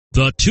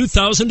The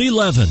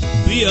 2011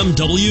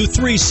 BMW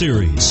 3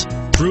 Series.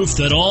 Proof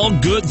that all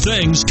good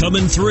things come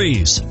in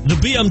threes. The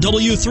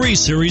BMW 3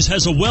 Series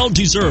has a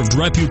well-deserved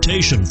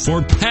reputation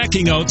for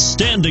packing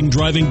outstanding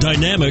driving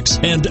dynamics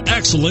and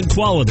excellent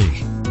quality,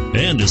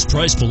 and is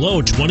priced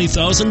below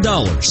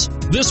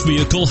 $20,000. This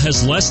vehicle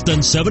has less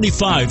than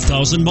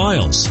 75,000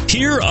 miles.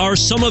 Here are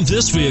some of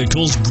this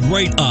vehicle's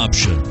great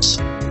options: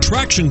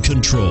 traction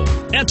control,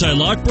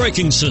 anti-lock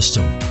braking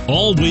system,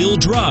 all-wheel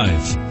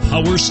drive,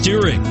 power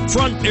steering,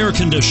 front air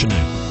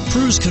conditioning,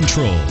 cruise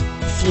control,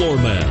 floor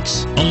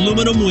mats,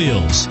 aluminum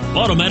wheels,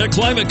 automatic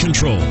climate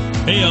control,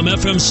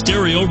 AM/FM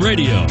stereo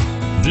radio.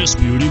 This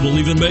beauty will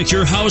even make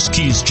your house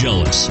keys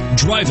jealous.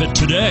 Drive it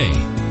today.